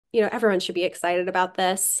everyone should be excited about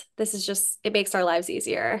this. This is just, it makes our lives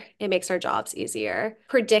easier. It makes our jobs easier.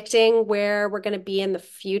 Predicting where we're going to be in the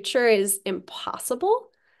future is impossible.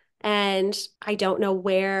 And I don't know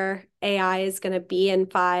where AI is going to be in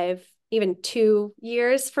 5, even 2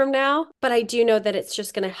 years from now. But I do know that it's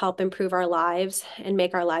just going to help improve our lives and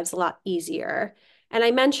make our lives a lot easier. And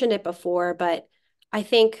I mentioned it before, but I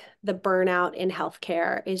think the burnout in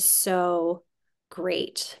healthcare is so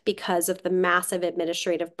great because of the massive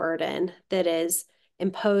administrative burden that is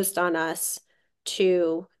imposed on us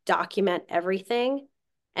to document everything.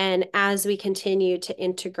 And as we continue to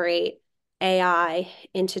integrate AI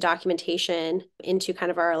into documentation, into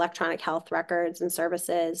kind of our electronic health records and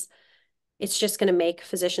services, it's just going to make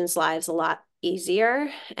physicians' lives a lot easier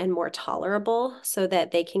and more tolerable so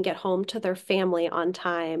that they can get home to their family on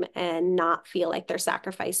time and not feel like they're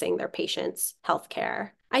sacrificing their patients' health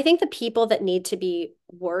care. I think the people that need to be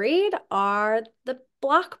worried are the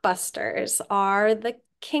blockbusters, are the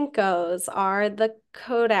Kinkos, are the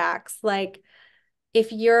Kodaks. Like,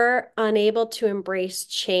 if you're unable to embrace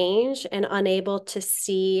change and unable to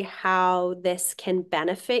see how this can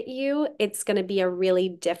benefit you, it's going to be a really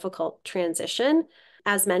difficult transition.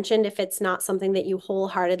 As mentioned, if it's not something that you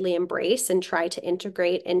wholeheartedly embrace and try to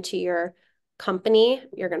integrate into your company,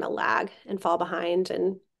 you're going to lag and fall behind.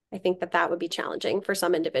 And I think that that would be challenging for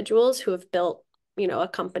some individuals who have built, a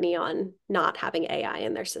company on not having AI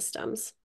in their systems.